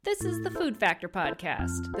This is the Food Factor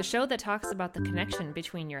Podcast, the show that talks about the connection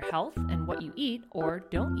between your health and what you eat or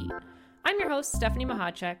don't eat. I'm your host, Stephanie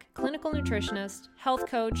Mahacek, clinical nutritionist, health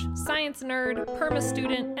coach, science nerd, perma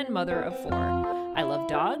student, and mother of 4. I love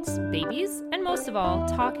dogs, babies, and most of all,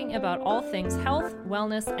 talking about all things health,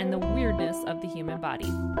 wellness, and the weirdness of the human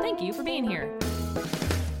body. Thank you for being here.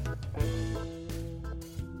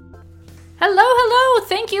 Hello.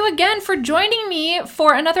 Thank you again for joining me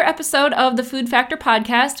for another episode of the Food Factor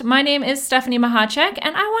Podcast. My name is Stephanie Mahacek,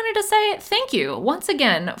 and I wanted to say thank you once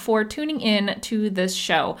again for tuning in to this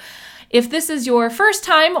show. If this is your first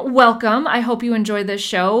time, welcome. I hope you enjoy this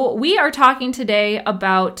show. We are talking today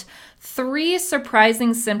about 3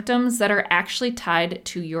 surprising symptoms that are actually tied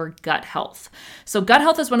to your gut health. So gut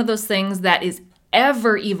health is one of those things that is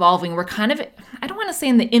ever evolving. We're kind of, I don't want to say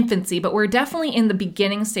in the infancy, but we're definitely in the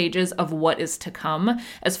beginning stages of what is to come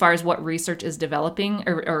as far as what research is developing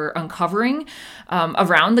or uncovering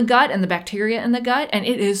around the gut and the bacteria in the gut. And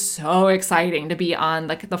it is so exciting to be on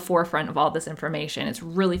the forefront of all this information. It's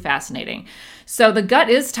really fascinating. So the gut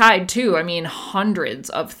is tied to, hundreds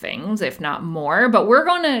of things, if not more, but we're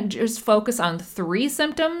going to just focus on 3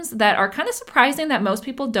 symptoms that are kind of surprising that most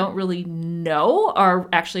people don't really know are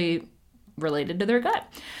actually related to their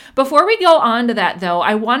gut. Before we go on to that, though,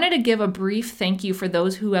 I wanted to give a brief thank you for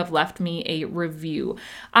those who have left me a review.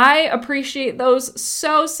 I appreciate those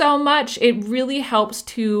so much. It really helps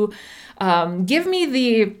to give me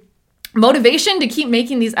the motivation to keep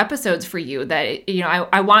making these episodes for you. That,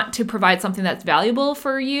 I want to provide something that's valuable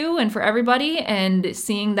for you and for everybody, and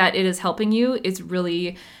seeing that it is helping you is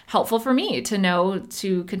really helpful for me to know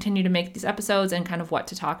to continue to make these episodes and kind of what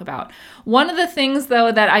to talk about. One of the things,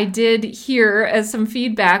 though, that I did hear as some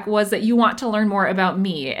feedback was that you want to learn more about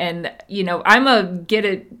me. And, I'm a get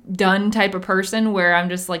it done type of person where I'm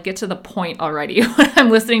just get to the point already when I'm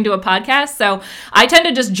listening to a podcast. So I tend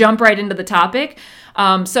to just jump right into the topic.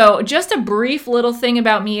 So just a brief little thing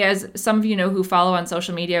about me, as some of you know who follow on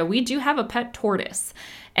social media, we do have a pet tortoise.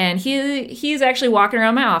 And he's actually walking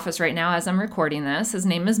around my office right now as I'm recording this. His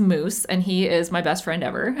name is Moose, and he is my best friend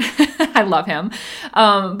ever. I love him.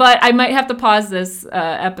 But I might have to pause this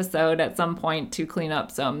episode at some point to clean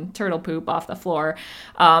up some turtle poop off the floor.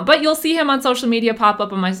 But you'll see him on social media pop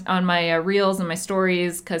up on my reels and my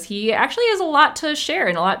stories, because he actually has a lot to share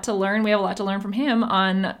and a lot to learn. We have a lot to learn from him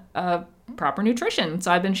on proper nutrition.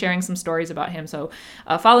 So I've been sharing some stories about him. So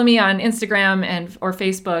follow me on Instagram or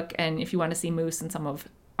Facebook, and if you want to see Moose and some of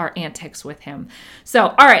our antics with him.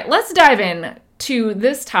 So, all right, let's dive in to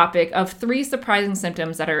this topic of 3 surprising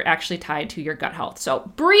symptoms that are actually tied to your gut health.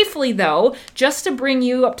 So briefly, though, just to bring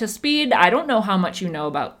you up to speed, I don't know how much you know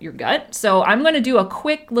about your gut. So I'm going to do a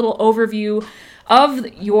quick little overview of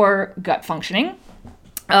your gut functioning,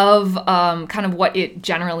 of kind of what it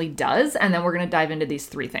generally does, and then we're going to dive into these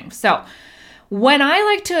 3 things. So when I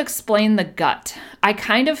like to explain the gut, I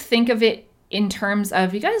kind of think of it in terms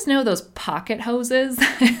of, you guys know those pocket hoses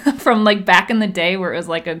from back in the day where it was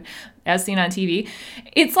as seen on TV?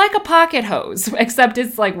 It's like a pocket hose, except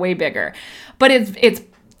it's way bigger. But it's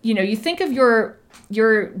you think of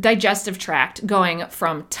your digestive tract going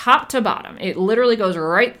from top to bottom. It literally goes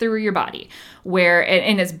right through your body,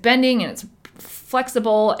 and it's bending and it's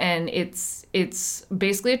flexible, and it's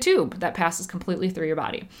basically a tube that passes completely through your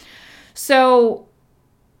body. So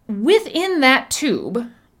within that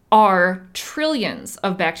tube are trillions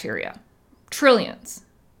of bacteria. Trillions.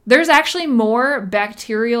 There's actually more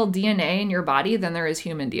bacterial DNA in your body than there is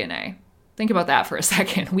human DNA. Think about that for a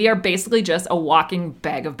second. We are basically just a walking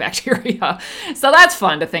bag of bacteria. So that's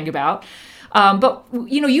fun to think about. But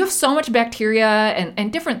you have so much bacteria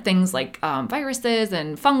and different things like viruses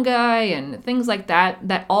and fungi and things like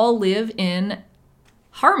that all live in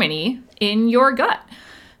harmony in your gut.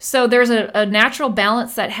 So there's a natural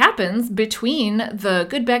balance that happens between the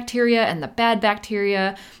good bacteria and the bad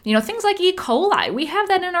bacteria. Things like E. coli, we have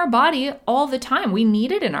that in our body all the time. We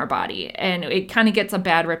need it in our body. And it kind of gets a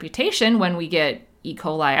bad reputation when we get E.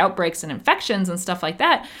 coli outbreaks and infections and stuff like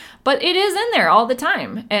that. But it is in there all the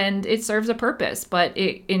time, and it serves a purpose. But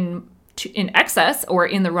in excess or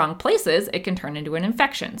in the wrong places, it can turn into an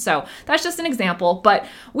infection. So that's just an example. But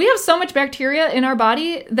we have so much bacteria in our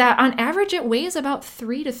body that on average it weighs about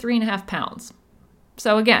 3 to 3.5 pounds.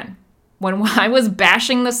 So again, when I was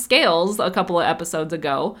bashing the scales a couple of episodes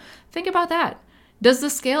ago, think about that. Does the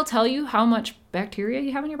scale tell you how much bacteria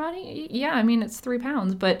you have in your body? Yeah, it's 3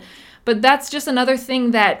 pounds, but that's just another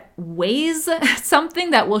thing that weighs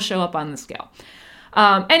something that will show up on the scale.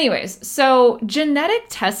 Anyways, so genetic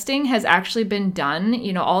testing has actually been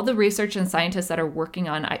done. All the research and scientists that are working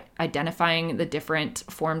on identifying the different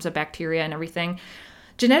forms of bacteria and everything,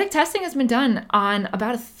 Genetic testing has been done on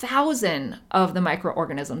about 1,000 of the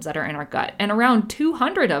microorganisms that are in our gut, and around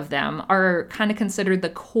 200 of them are kind of considered the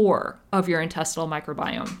core of your intestinal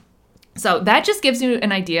microbiome. So that just gives you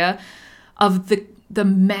an idea of the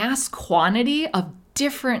mass quantity of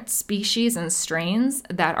different species and strains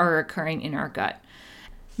that are occurring in our gut.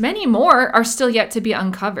 Many more are still yet to be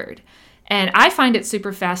uncovered. And I find it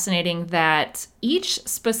super fascinating that each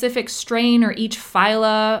specific strain or each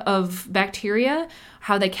phyla of bacteria,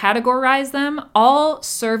 how they categorize them, all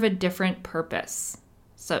serve a different purpose.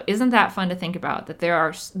 So isn't that fun to think about, that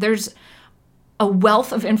there's a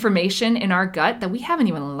wealth of information in our gut that we haven't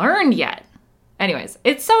even learned yet. Anyways,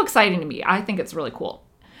 it's so exciting to me. I think it's really cool.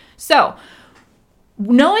 So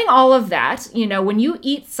knowing all of that, when you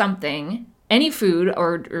eat something, any food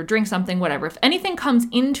or drink something, whatever, if anything comes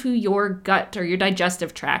into your gut or your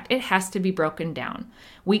digestive tract, it has to be broken down.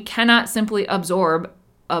 We cannot simply absorb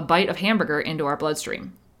a bite of hamburger into our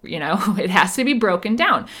bloodstream. It has to be broken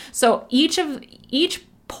down. So each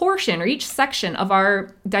portion or each section of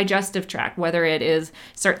our digestive tract, whether it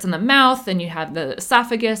starts in the mouth, then you have the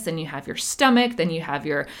esophagus, then you have your stomach, then you have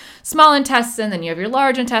your small intestine, then you have your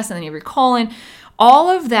large intestine, then you have your colon, all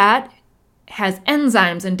of that has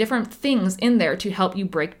enzymes and different things in there to help you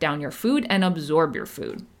break down your food and absorb your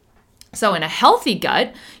food. So in a healthy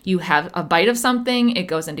gut, you have a bite of something, it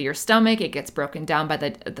goes into your stomach, it gets broken down by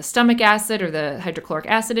the stomach acid or the hydrochloric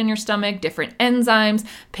acid in your stomach, different enzymes,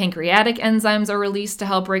 pancreatic enzymes are released to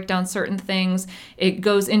help break down certain things. It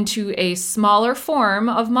goes into a smaller form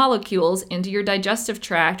of molecules into your digestive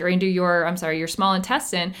tract or into your small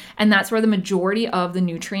intestine, and that's where the majority of the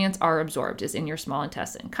nutrients are absorbed, is in your small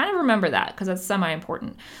intestine. Kind of remember that because that's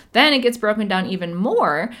semi-important. Then it gets broken down even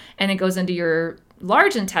more and it goes into your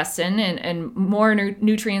large intestine, and more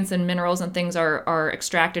nutrients and minerals and things are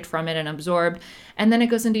extracted from it and absorbed. And then it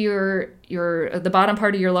goes into the bottom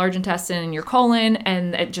part of your large intestine and your colon,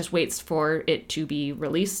 and it just waits for it to be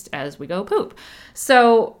released as we go poop.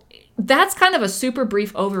 So that's kind of a super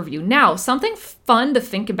brief overview. Now, something fun to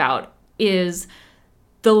think about is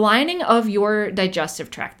the lining of your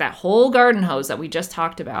digestive tract, that whole garden hose that we just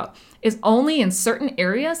talked about, is only in certain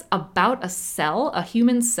areas about a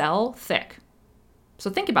human cell thick. So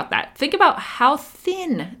think about that. Think about how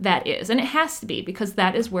thin that is. And it has to be, because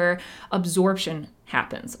that is where absorption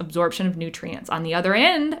happens, absorption of nutrients. On the other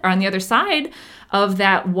end, or on the other side of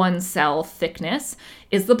that one cell thickness,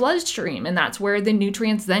 is the bloodstream. And that's where the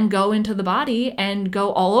nutrients then go into the body and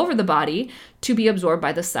go all over the body to be absorbed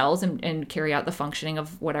by the cells and carry out the functioning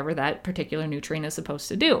of whatever that particular nutrient is supposed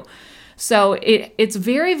to do. So it's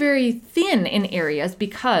very, very thin in areas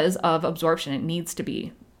because of absorption. It needs to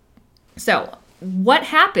be. So what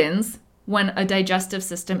happens when a digestive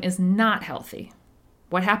system is not healthy?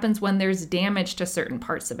 What happens when there's damage to certain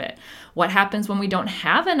parts of it? What happens when we don't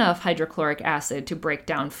have enough hydrochloric acid to break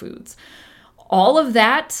down foods? All of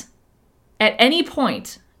that, at any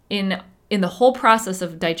point in the whole process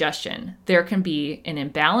of digestion, there can be an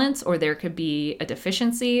imbalance, or there could be a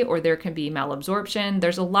deficiency, or there can be malabsorption.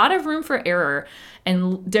 There's a lot of room for error,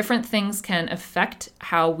 and different things can affect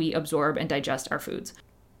how we absorb and digest our foods.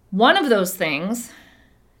 One of those things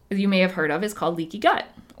you may have heard of is called leaky gut,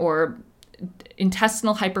 or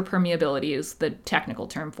intestinal hyperpermeability is the technical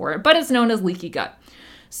term for it, but it's known as leaky gut.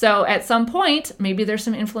 So at some point, maybe there's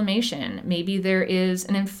some inflammation, maybe there is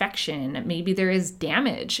an infection, maybe there is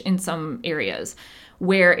damage in some areas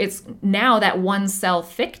where it's now that one cell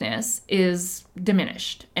thickness is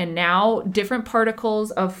diminished. And now different particles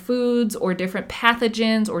of foods or different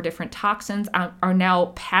pathogens or different toxins are now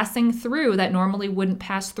passing through that normally wouldn't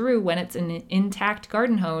pass through when it's an intact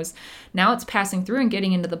garden hose. Now it's passing through and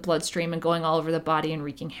getting into the bloodstream and going all over the body and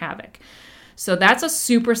wreaking havoc. So that's a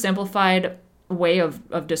super simplified way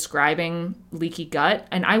of describing leaky gut,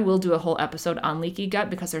 and I will do a whole episode on leaky gut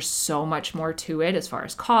because there's so much more to it as far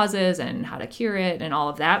as causes and how to cure it and all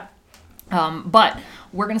of that. But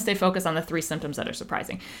we're going to stay focused on the 3 symptoms that are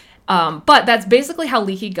surprising. But that's basically how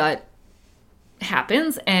leaky gut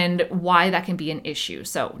happens and why that can be an issue.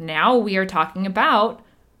 So now we are talking about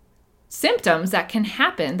symptoms that can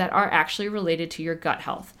happen that are actually related to your gut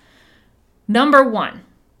health. Number 1,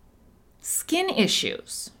 skin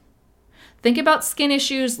issues. Think about skin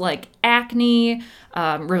issues like acne,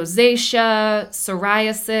 rosacea,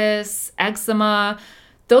 psoriasis, eczema.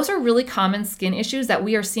 Those are really common skin issues that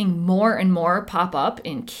we are seeing more and more pop up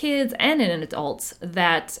in kids and in adults,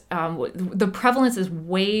 that the prevalence is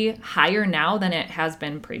way higher now than it has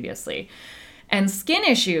been previously. And skin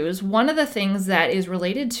issues, one of the things that is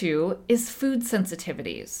related to is food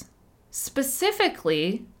sensitivities,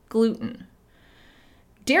 specifically gluten.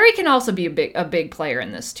 Dairy can also be a big player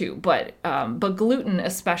in this too, but gluten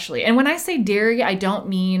especially. And when I say dairy, I don't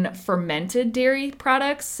mean fermented dairy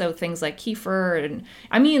products, so things like kefir, and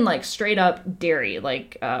I mean like straight up dairy,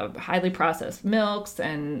 like highly processed milks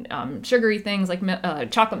and sugary things like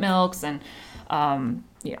chocolate milks and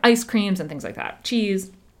ice creams and things like that,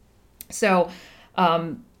 cheese. So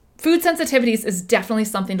food sensitivities is definitely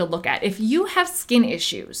something to look at. If you have skin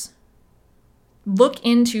issues, look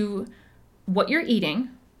into what you're eating,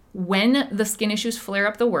 when the skin issues flare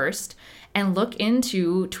up the worst, and look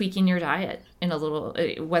into tweaking your diet in a little,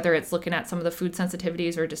 whether it's looking at some of the food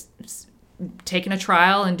sensitivities or just taking a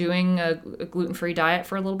trial and doing a gluten-free diet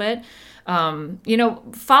for a little bit.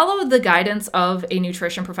 Follow the guidance of a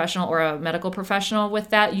nutrition professional or a medical professional with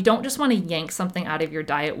that. You don't just want to yank something out of your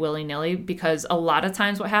diet willy-nilly, because a lot of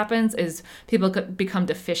times what happens is people could become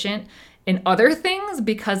deficient in other things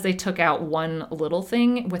because they took out one little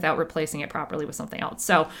thing without replacing it properly with something else.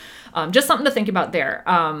 So just something to think about there.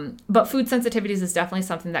 But food sensitivities is definitely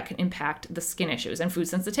something that can impact the skin issues. And food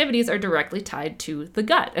sensitivities are directly tied to the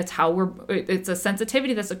gut. It's a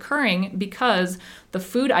sensitivity that's occurring because the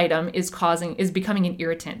food item is becoming an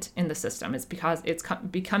irritant in the system. It's because it's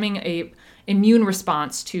becoming a immune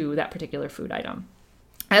response to that particular food item.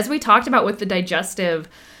 As we talked about with the digestive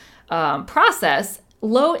process,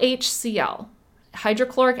 low HCl,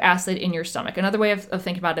 hydrochloric acid in your stomach, another way of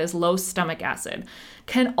thinking about it is low stomach acid,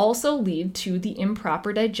 can also lead to the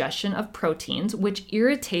improper digestion of proteins, which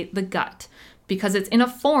irritate the gut because it's in a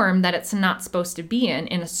form that it's not supposed to be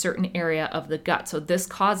in a certain area of the gut. So this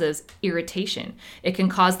causes irritation. It can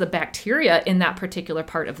cause the bacteria in that particular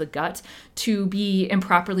part of the gut to be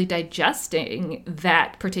improperly digesting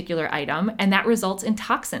that particular item, and that results in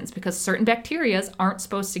toxins because certain bacteria aren't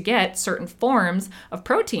supposed to get certain forms of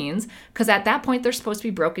proteins because at that point they're supposed to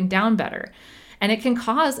be broken down better. And it can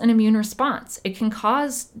cause an immune response. It can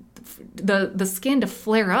cause the skin to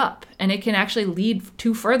flare up, and it can actually lead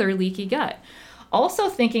to further leaky gut. Also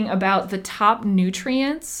thinking about the top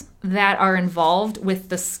nutrients that are involved with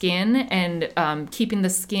the skin and keeping the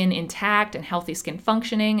skin intact and healthy skin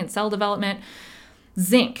functioning and cell development.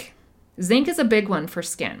 Zinc. Zinc is a big one for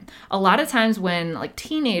skin. A lot of times when like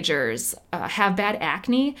teenagers have bad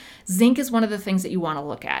acne, zinc is one of the things that you want to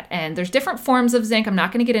look at. And there's different forms of zinc. I'm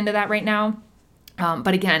not going to get into that right now.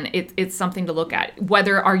 But again, it's something to look at.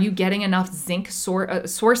 Whether are you getting enough zinc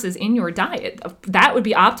sources in your diet? That would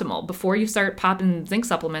be optimal before you start popping zinc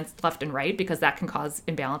supplements left and right, because that can cause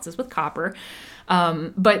imbalances with copper.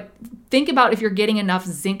 But think about if you're getting enough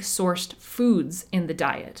zinc-sourced foods in the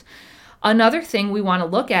diet. Another thing we want to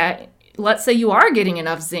look at, let's say you are getting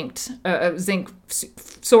enough zinc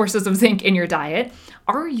sources of zinc in your diet.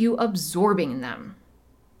 Are you absorbing them?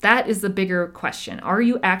 That is the bigger question. Are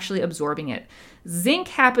you actually absorbing it? Zinc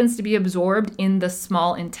happens to be absorbed in the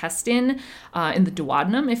small intestine, in the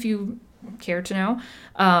duodenum, if you care to know.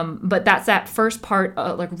 But that's that first part,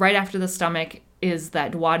 like right after the stomach, is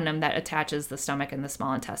that duodenum that attaches the stomach and the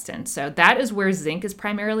small intestine. So that is where zinc is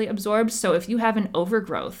primarily absorbed. So if you have an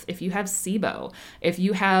overgrowth, if you have SIBO, if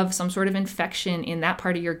you have some sort of infection in that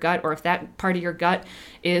part of your gut, or if that part of your gut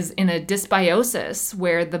is in a dysbiosis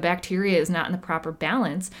where the bacteria is not in the proper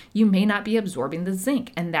balance, you may not be absorbing the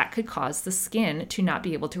zinc. And that could cause the skin to not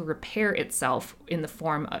be able to repair itself in the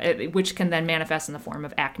form, which can then manifest in the form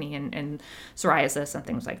of acne and psoriasis and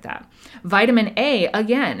things like that. Vitamin A,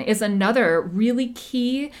 again, is another really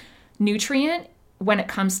key nutrient when it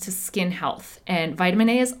comes to skin health. And vitamin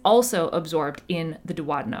A is also absorbed in the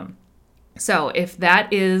duodenum. So if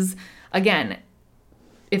that is, again,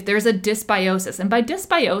 if there's a dysbiosis, and by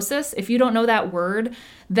dysbiosis, if you don't know that word,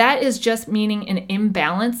 that is just meaning an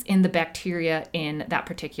imbalance in the bacteria in that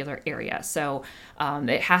particular area. So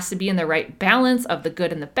it has to be in the right balance of the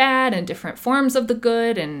good and the bad and different forms of the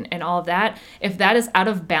good and all of that. If that is out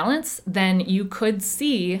of balance, then you could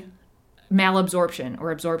see malabsorption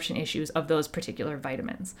or absorption issues of those particular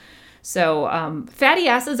vitamins. So fatty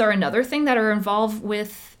acids are another thing that are involved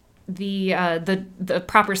with the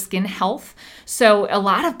proper skin health. So a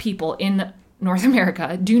lot of people in North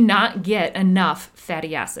America do not get enough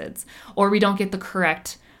fatty acids, or we don't get the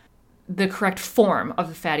correct form of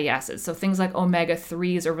the fatty acids. So things like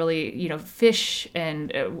omega-3s are really, fish,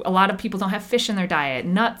 and a lot of people don't have fish in their diet,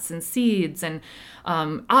 nuts and seeds and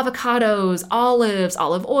avocados, olives,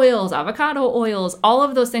 olive oils, avocado oils. All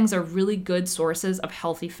of those things are really good sources of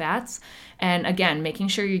healthy fats. And again, making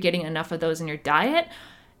sure you're getting enough of those in your diet.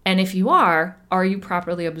 And if you are you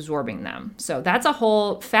properly absorbing them? So that's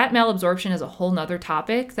fat malabsorption is a whole nother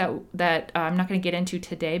topic that I'm not going to get into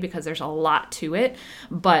today because there's a lot to it.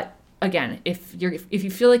 But again, if you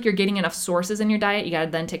feel like you're getting enough sources in your diet, you got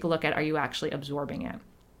to then take a look at, are you actually absorbing it?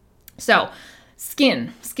 So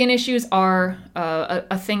skin issues are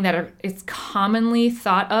a thing that it's commonly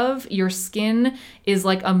thought of. Your skin is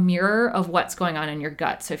like a mirror of what's going on in your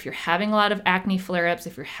gut. So if you're having a lot of acne flare-ups,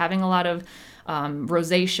 if you're having a lot of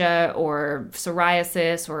rosacea or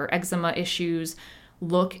psoriasis or eczema issues,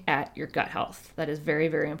 look at your gut health. That is very,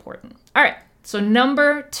 very important. All right. So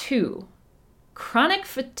number 2, chronic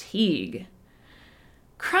fatigue.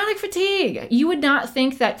 Chronic fatigue. You would not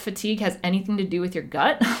think that fatigue has anything to do with your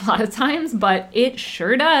gut a lot of times, but it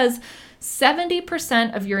sure does.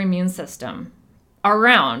 70% of your immune system,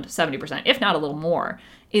 around 70%, if not a little more,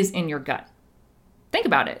 is in your gut. Think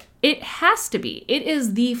about it. It has to be. It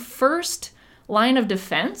is the first line of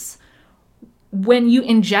defense when you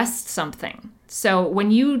ingest something. So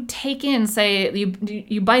when you take in, say,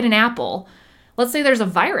 you bite an apple, let's say there's a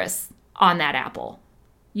virus on that apple.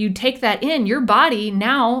 You take that in, your body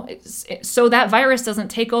now, so that virus doesn't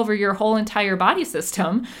take over your whole entire body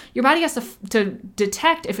system, your body has to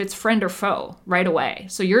detect if it's friend or foe right away.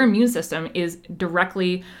 So your immune system is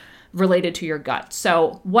directly related to your gut.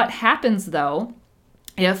 So what happens though,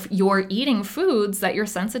 if you're eating foods that you're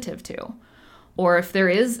sensitive to, or if there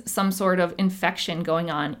is some sort of infection going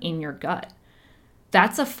on in your gut?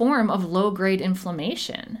 That's a form of low-grade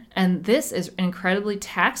inflammation. And this is incredibly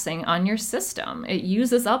taxing on your system. It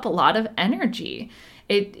uses up a lot of energy.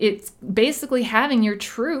 It's basically having your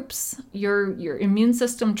troops, your immune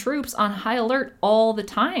system troops on high alert all the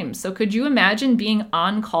time. So could you imagine being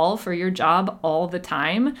on call for your job all the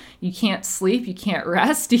time? You can't sleep, you can't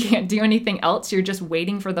rest, you can't do anything else. You're just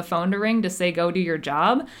waiting for the phone to ring to say, go do your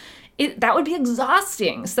job. That would be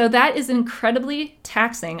exhausting. So that is incredibly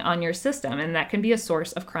taxing on your system, and that can be a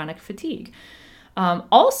source of chronic fatigue.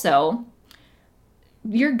 Also,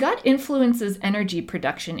 your gut influences energy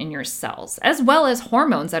production in your cells, as well as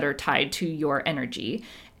hormones that are tied to your energy,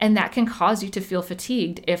 and that can cause you to feel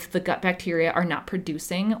fatigued if the gut bacteria are not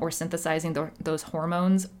producing or synthesizing those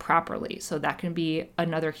hormones properly. So that can be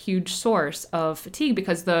another huge source of fatigue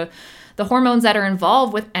because the hormones that are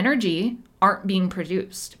involved with energy aren't being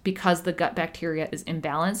produced because the gut bacteria is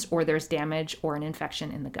imbalanced or there's damage or an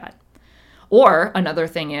infection in the gut. Or another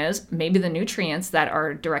thing is maybe the nutrients that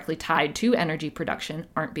are directly tied to energy production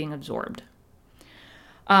aren't being absorbed.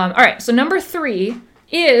 All right, so number 3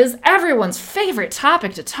 is everyone's favorite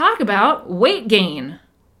topic to talk about, weight gain.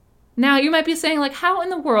 Now you might be saying, like, how in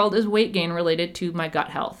the world is weight gain related to my gut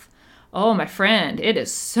health? Oh, my friend, it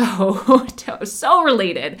is so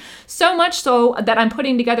related. So much so that I'm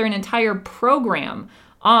putting together an entire program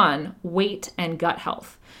on weight and gut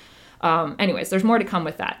health. Anyways, there's more to come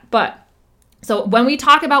with that. But so when we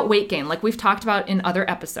talk about weight gain, like we've talked about in other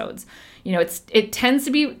episodes, it tends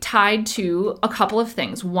to be tied to a couple of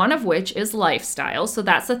things, one of which is lifestyle. So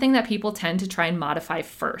that's the thing that people tend to try and modify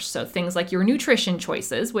first. So things like your nutrition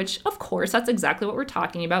choices, which of course, that's exactly what we're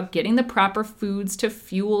talking about, getting the proper foods to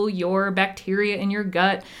fuel your bacteria in your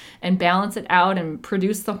gut and balance it out and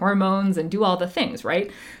produce the hormones and do all the things,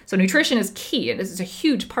 right? So nutrition is key, and this is a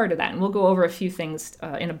huge part of that. And we'll go over a few things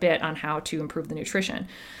in a bit on how to improve the nutrition.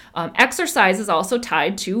 Exercise is also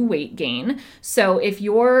tied to weight gain. So if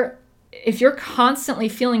you're constantly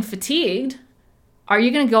feeling fatigued, are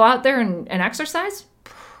you going to go out there and exercise?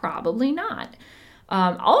 Probably not.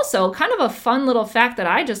 Also, kind of a fun little fact that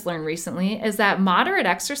I just learned recently is that moderate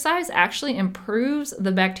exercise actually improves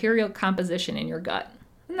the bacterial composition in your gut.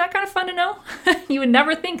 Isn't that kind of fun to know? You would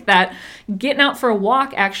never think that getting out for a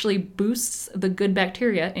walk actually boosts the good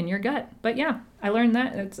bacteria in your gut. But yeah, I learned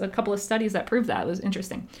that. It's a couple of studies that prove that. It was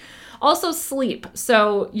interesting. Also, sleep.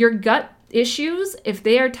 So your gut issues, if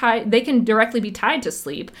they are tied, they can directly be tied to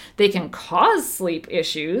sleep. They can cause sleep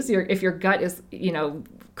issues. If your gut is,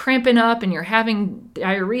 cramping up and you're having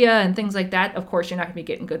diarrhea and things like that, of course, you're not going to be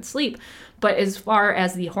getting good sleep. But as far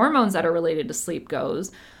as the hormones that are related to sleep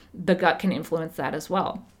goes, the gut can influence that as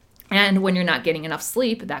well. And when you're not getting enough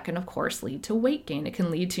sleep, that can, of course, lead to weight gain. It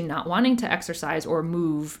can lead to not wanting to exercise or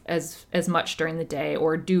move as much during the day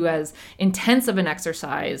or do as intense of an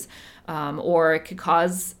exercise. Or it could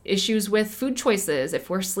cause issues with food choices. If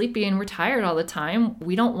we're sleepy and we're tired all the time,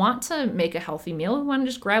 we don't want to make a healthy meal. We want to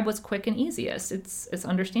just grab what's quick and easiest. It's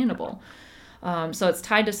understandable. So it's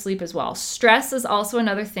tied to sleep as well. Stress is also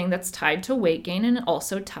another thing that's tied to weight gain and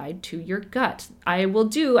also tied to your gut. I will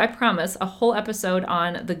do, I promise, a whole episode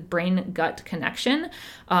on the brain-gut connection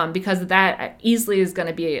because that easily is going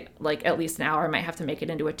to be like at least an hour. I might have to make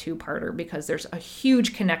it into a 2-parter because there's a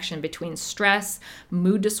huge connection between stress,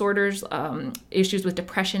 mood disorders, issues with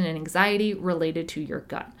depression and anxiety related to your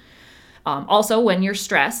gut. Also, when you're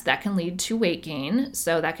stressed, that can lead to weight gain.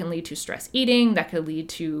 So that can lead to stress eating. That could lead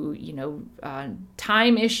to,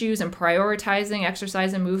 time issues and prioritizing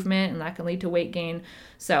exercise and movement, and that can lead to weight gain.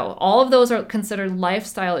 So all of those are considered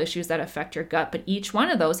lifestyle issues that affect your gut, but each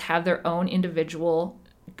one of those have their own individual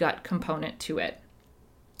gut component to it.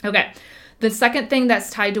 Okay. The second thing that's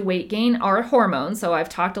tied to weight gain are hormones. So I've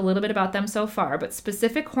talked a little bit about them so far, but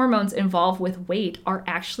specific hormones involved with weight are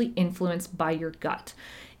actually influenced by your gut.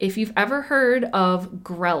 If you've ever heard of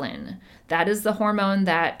ghrelin, that is the hormone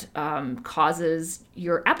that causes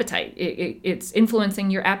your appetite. It's influencing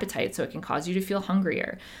your appetite, so it can cause you to feel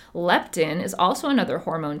hungrier. Leptin is also another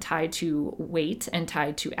hormone tied to weight and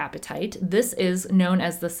tied to appetite. This is known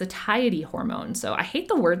as the satiety hormone. So I hate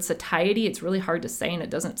the word satiety. It's really hard to say and it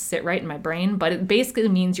doesn't sit right in my brain, but it basically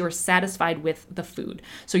means you're satisfied with the food.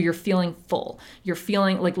 So you're feeling full. You're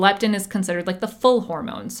feeling like leptin is considered like the full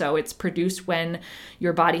hormone. So it's produced when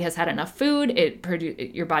your body has had enough food.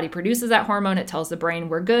 Your body produces that hormone. It tells the brain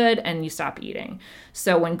we're good and you stop eating.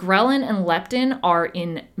 So when ghrelin and leptin are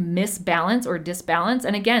in misbalance or disbalance,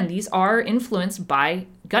 and again, these are influenced by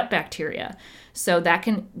gut bacteria. So that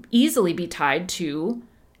can easily be tied to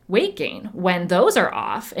weight gain. When those are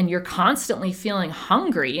off and you're constantly feeling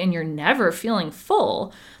hungry and you're never feeling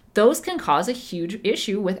full, those can cause a huge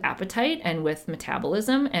issue with appetite and with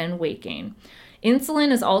metabolism and weight gain.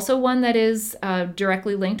 Insulin is also one that is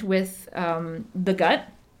directly linked with the gut.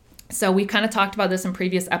 So we kind of talked about this in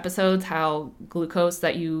previous episodes, how glucose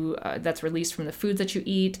that's released from the foods that you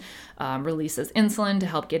eat releases insulin to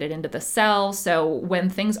help get it into the cell. So when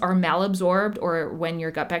things are malabsorbed or when your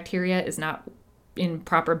gut bacteria is not in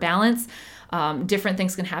proper balance, different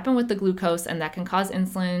things can happen with the glucose, and that can cause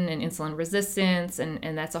insulin and insulin resistance,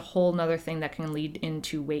 and that's a whole nother thing that can lead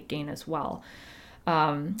into weight gain as well.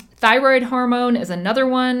 Thyroid hormone is another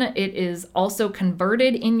one. It is also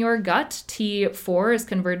converted in your gut. T4 is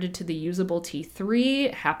converted to the usable T3.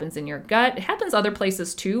 It happens in your gut. It happens other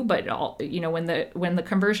places too, but when the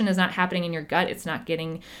conversion is not happening in your gut, it's not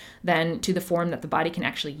getting then to the form that the body can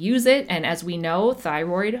actually use it. And as we know,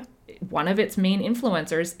 thyroid, one of its main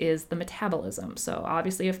influencers is the metabolism. So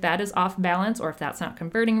obviously if that is off balance, or if that's not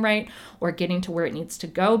converting right or getting to where it needs to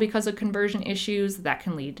go because of conversion issues, that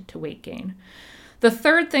can lead to weight gain. The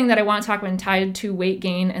third thing that I want to talk about tied to weight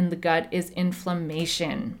gain and the gut is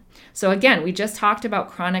inflammation. So again, we just talked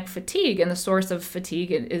about chronic fatigue, and the source of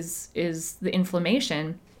fatigue is the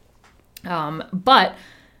inflammation. But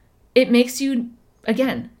it makes you,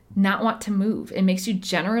 again, not want to move. It makes you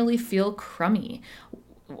generally feel crummy.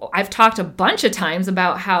 I've talked a bunch of times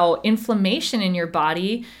about how inflammation in your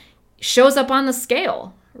body shows up on the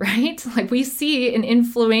scale, right? Like we see an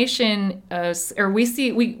inflammation,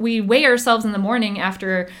 we weigh ourselves in the morning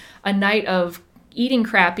after a night of eating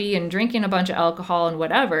crappy and drinking a bunch of alcohol and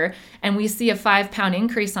whatever, and we see a 5-pound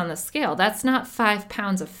increase on the scale. That's not 5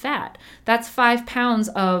 pounds of fat. That's 5 pounds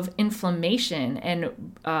of inflammation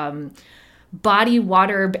and body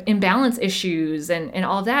water imbalance issues and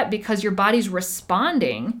all that, because your body's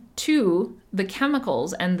responding to the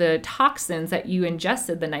chemicals and the toxins that you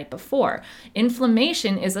ingested the night before.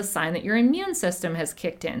 Inflammation is a sign that your immune system has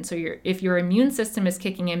kicked in. So if your immune system is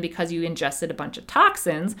kicking in because you ingested a bunch of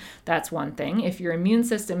toxins, that's one thing. If your immune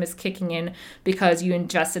system is kicking in because you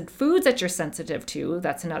ingested foods that you're sensitive to,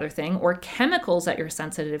 that's another thing. Or chemicals that you're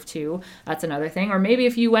sensitive to, that's another thing. Or maybe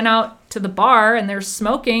if you went out to the bar and there's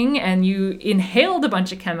smoking and you inhaled a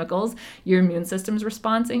bunch of chemicals, your immune system's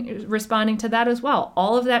responding to that as well.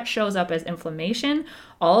 All of that shows up as inflammation,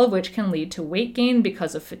 all of which can lead to weight gain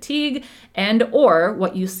because of fatigue and or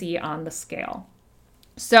what you see on the scale.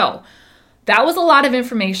 So that was a lot of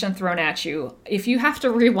information thrown at you. If you have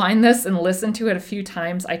to rewind this and listen to it a few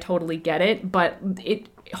times, I totally get it, but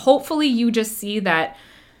hopefully you just see that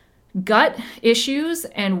gut issues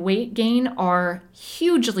and weight gain are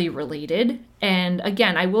hugely related. And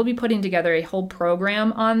again, I will be putting together a whole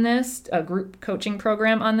program on this, a group coaching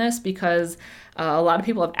program on this, because a lot of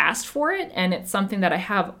people have asked for it, and it's something that I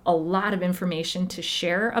have a lot of information to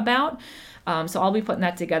share about. So I'll be putting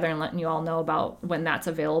that together and letting you all know about when that's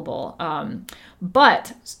available.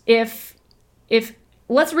 But if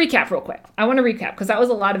let's recap real quick. I want to recap because that was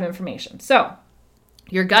a lot of information. So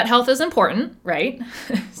your gut health is important, right?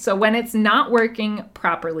 So when it's not working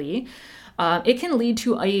properly, it can lead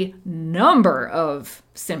to a number of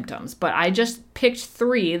symptoms, but I just picked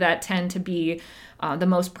 3 that tend to be the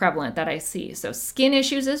most prevalent that I see. So skin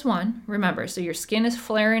issues is one, remember. So your skin is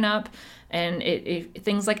flaring up, and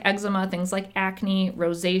things like eczema, things like acne,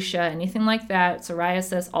 rosacea, anything like that,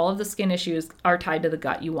 psoriasis, all of the skin issues are tied to the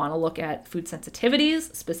gut. You want to look at food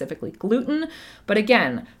sensitivities, specifically gluten. But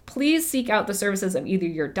again, please seek out the services of either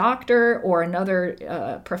your doctor or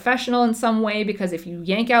another professional in some way, because if you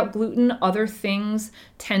yank out gluten, other things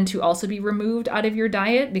tend to also be removed out of your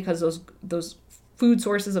diet, because those food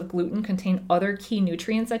sources of gluten contain other key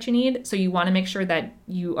nutrients that you need. So you want to make sure that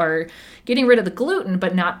you are getting rid of the gluten,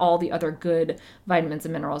 but not all the other good vitamins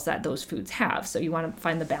and minerals that those foods have. So you want to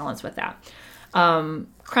find the balance with that.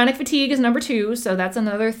 Chronic fatigue is number 2. So that's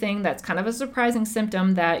another thing that's kind of a surprising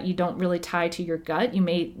symptom that you don't really tie to your gut. You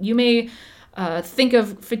may think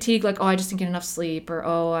of fatigue like, oh, I just didn't get enough sleep, or,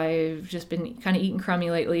 oh, I've just been kind of eating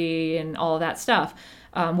crummy lately, and all of that stuff,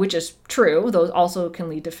 which is true. Those also can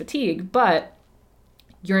lead to fatigue, but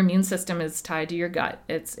your immune system is tied to your gut.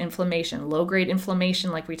 It's inflammation. Low-grade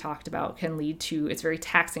inflammation, like we talked about, can lead to, it's very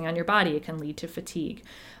taxing on your body. It can lead to fatigue.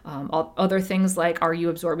 Other things like, are you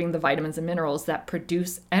absorbing the vitamins and minerals that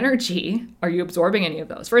produce energy? Are you absorbing any of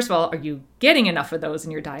those? First of all, are you getting enough of those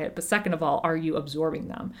in your diet? But second of all, are you absorbing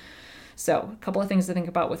them? So a couple of things to think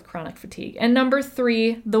about with chronic fatigue. And number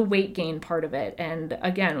 3, the weight gain part of it. And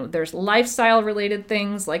again, there's lifestyle related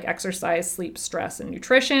things like exercise, sleep, stress, and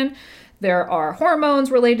nutrition. There are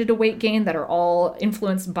hormones related to weight gain that are all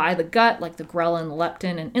influenced by the gut, like the ghrelin,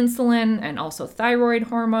 leptin, and insulin, and also thyroid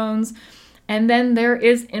hormones. And then there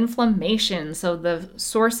is inflammation. So the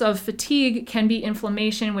source of fatigue can be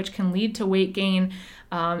inflammation, which can lead to weight gain.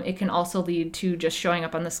 It can also lead to just showing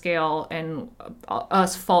up on the scale and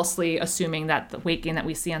us falsely assuming that the weight gain that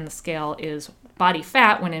we see on the scale is body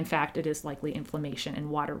fat, when in fact it is likely inflammation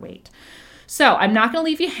and water weight. So I'm not going to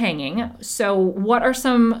leave you hanging. So what are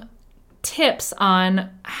some tips on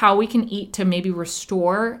how we can eat to maybe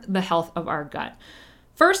restore the health of our gut?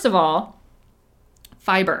 First of all,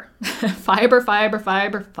 fiber.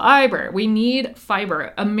 Fiber. We need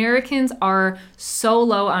fiber. Americans are so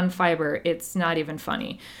low on fiber, it's not even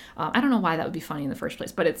funny. I don't know why that would be funny in the first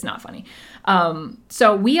place, but it's not funny.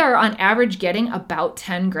 So we are on average getting about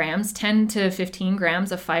 10 to 15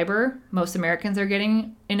 grams of fiber. Most Americans are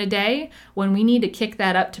getting in a day, when we need to kick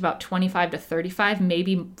that up to about 25 to 35,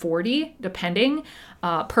 maybe 40, depending,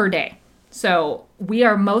 per day. So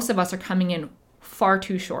most of us are coming in far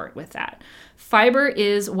too short with that. Fiber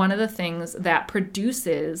is one of the things that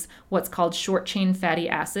produces what's called short-chain fatty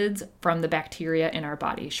acids from the bacteria in our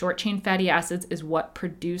body. Short-chain fatty acids is what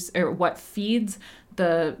feeds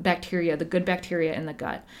the bacteria, the good bacteria in the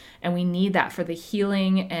gut. And we need that for the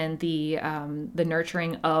healing and the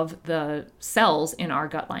nurturing of the cells in our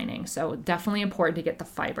gut lining. So definitely important to get the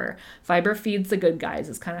fiber. Fiber feeds the good guys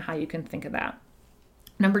is kind of how you can think of that.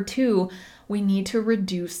 Number 2, we need to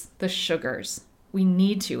reduce the sugars. We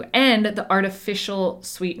need to, and the artificial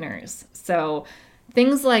sweeteners. So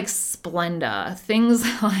things like Splenda, things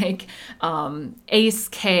like Ace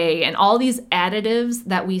K, and all these additives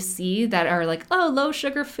that we see that are like, oh, low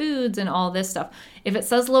sugar foods and all this stuff. If it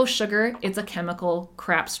says low sugar, it's a chemical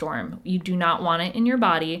crap storm. You do not want it in your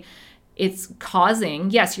body. It's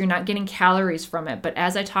causing, yes, you're not getting calories from it, but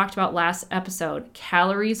as I talked about last episode,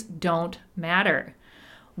 calories don't matter.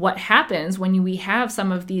 What happens when we have some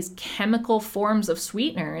of these chemical forms of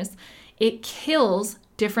sweeteners, it kills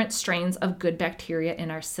different strains of good bacteria in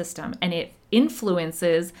our system, and it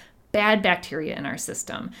influences bad bacteria in our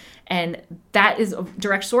system. And that is a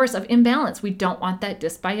direct source of imbalance. We don't want that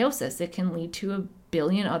dysbiosis. It can lead to a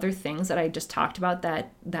billion other things that I just talked about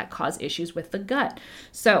that cause issues with the gut.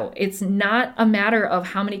 So it's not a matter of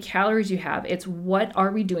how many calories you have. It's what are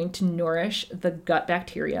we doing to nourish the gut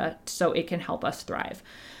bacteria so it can help us thrive.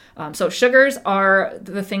 So sugars are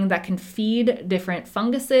the thing that can feed different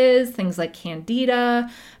funguses, things like candida,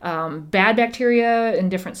 bad bacteria in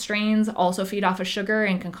different strains also feed off of sugar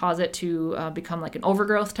and can cause it to become like an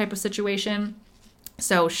overgrowth type of situation.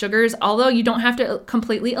 So sugars, although you don't have to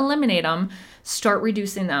completely eliminate them, start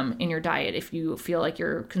reducing them in your diet if you feel like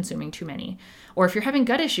you're consuming too many. Or if you're having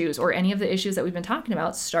gut issues or any of the issues that we've been talking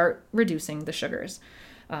about, start reducing the sugars.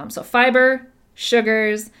 So fiber,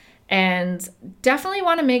 sugars, and definitely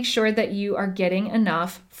want to make sure that you are getting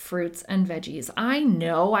enough fruits and veggies. I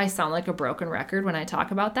know I sound like a broken record when I talk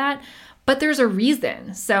about that, but there's a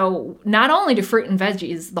reason. So not only do fruit and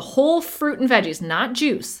veggies, the whole fruit and veggies, not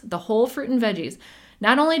juice, the whole fruit and veggies,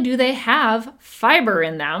 not only do they have fiber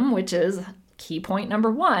in them, which is key point number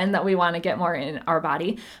 1 that we want to get more in our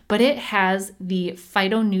body, but it has the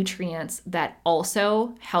phytonutrients that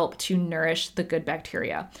also help to nourish the good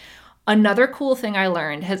bacteria. Another cool thing I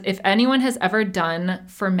learned if anyone has ever done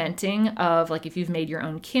fermenting of like if you've made your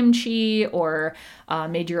own kimchi or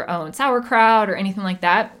made your own sauerkraut or anything like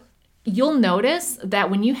that, you'll notice that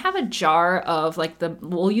when you have a jar of like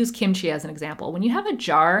we'll use kimchi as an example. When you have a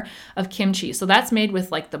jar of kimchi, so that's made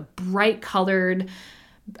with like the bright colored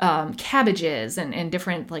cabbages and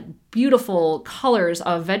different like beautiful colors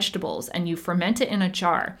of vegetables, and you ferment it in a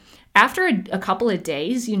jar. After a couple of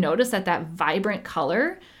days, you notice that vibrant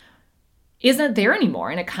color isn't there anymore,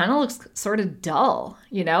 and it kind of looks sort of dull,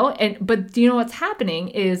 but what's happening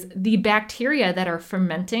is the bacteria that are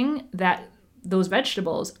fermenting those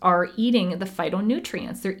vegetables are eating the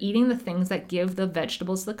phytonutrients. They're eating the things that give the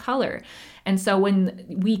vegetables the color. And so when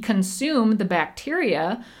we consume the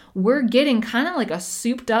bacteria, we're getting kind of like a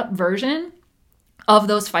souped up version of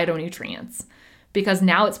those phytonutrients, because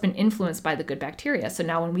now it's been influenced by the good bacteria. So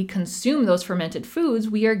now when we consume those fermented foods,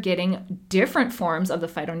 we are getting different forms of the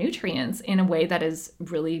phytonutrients in a way that is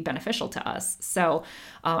really beneficial to us. So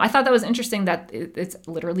I thought that was interesting that it's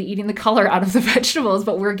literally eating the color out of the vegetables,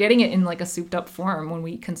 but we're getting it in like a souped up form when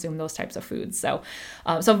we consume those types of foods. So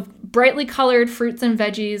brightly colored fruits and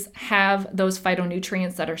veggies have those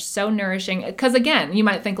phytonutrients that are so nourishing. Because again, you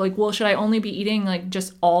might think like, well, should I only be eating like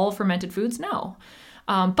just all fermented foods? No.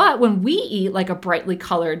 But when we eat like a brightly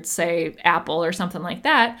colored, say, apple or something like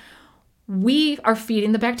that, we are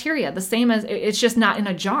feeding the bacteria the same as it's just not in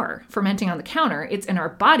a jar fermenting on the counter. It's in our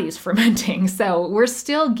bodies fermenting. So we're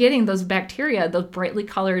still getting those bacteria, those brightly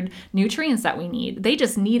colored nutrients that we need. They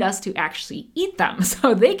just need us to actually eat them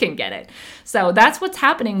so they can get it. So that's what's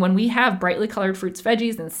happening when we have brightly colored fruits,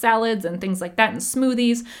 veggies, and salads and things like that, and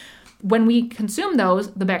smoothies. When we consume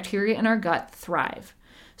those, the bacteria in our gut thrive.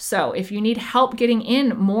 So if you need help getting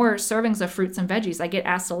in more servings of fruits and veggies, I get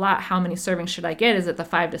asked a lot, how many servings should I get? Is it the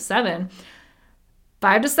 5 to 7?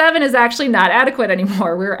 5 to 7 is actually not adequate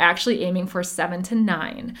anymore. We're actually aiming for 7 to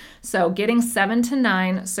 9. So getting 7 to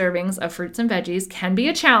 9 servings of fruits and veggies can be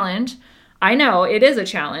a challenge. I know it is a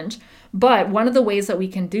challenge, but one of the ways that we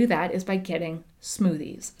can do that is by getting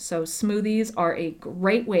smoothies. So smoothies are a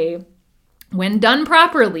great way, when done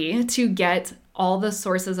properly, to get all the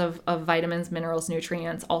sources of vitamins, minerals,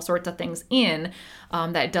 nutrients, all sorts of things in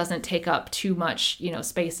that doesn't take up too much,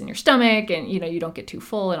 space in your stomach, and, you don't get too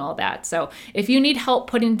full and all that. So if you need help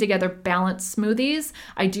putting together balanced smoothies,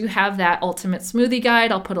 I do have that ultimate smoothie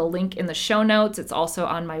guide. I'll put a link in the show notes. It's also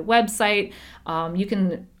on my website. You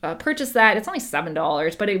can purchase that. It's only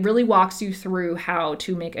 $7, but it really walks you through how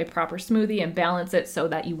to make a proper smoothie and balance it so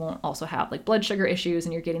that you won't also have like blood sugar issues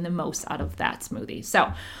and you're getting the most out of that smoothie.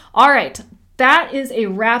 So, all right. That is a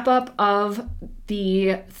wrap up of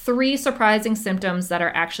the 3 surprising symptoms that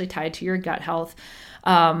are actually tied to your gut health.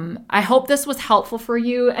 I hope this was helpful for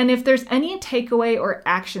you. And if there's any takeaway or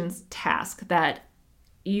actions task that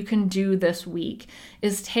you can do this week,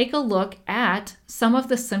 is take a look at some of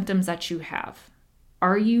the symptoms that you have.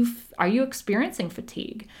 Are you experiencing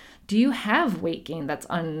fatigue? Do you have weight gain that's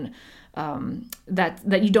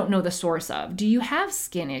that you don't know the source of? Do you have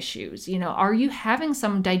skin issues? Are you having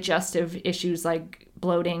some digestive issues like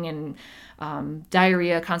bloating and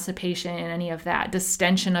diarrhea, constipation, any of that,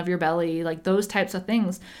 distension of your belly, like those types of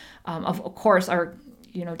things, of course, are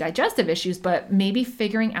digestive issues, but maybe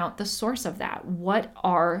figuring out the source of that. What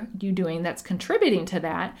are you doing that's contributing to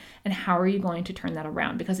that, and how are you going to turn that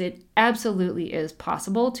around? Because it absolutely is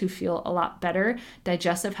possible to feel a lot better.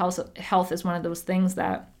 Digestive health is one of those things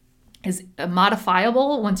that is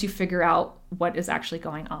modifiable once you figure out what is actually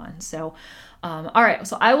going on. So, all right,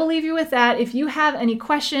 so I will leave you with that. If you have any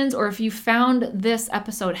questions, or if you found this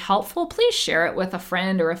episode helpful, please share it with a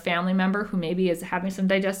friend or a family member who maybe is having some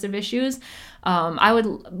digestive issues. I would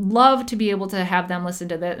love to be able to have them listen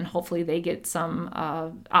to that, and hopefully they get some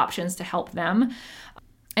options to help them.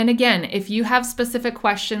 And again, if you have specific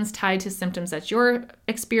questions tied to symptoms that you're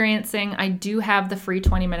experiencing, I do have the free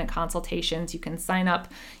 20-minute consultations. You can sign up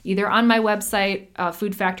either on my website,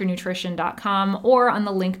 foodfactornutrition.com, or on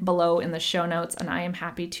the link below in the show notes, and I am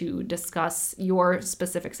happy to discuss your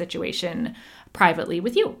specific situation privately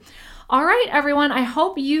with you. All right, everyone, I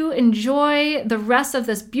hope you enjoy the rest of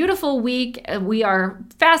this beautiful week. We are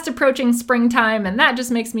fast approaching springtime, and that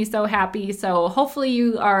just makes me so happy. So hopefully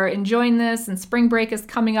you are enjoying this, and spring break is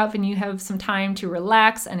coming up, and you have some time to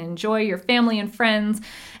relax and enjoy your family and friends.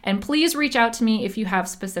 And please reach out to me if you have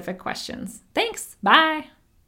specific questions. Thanks. Bye.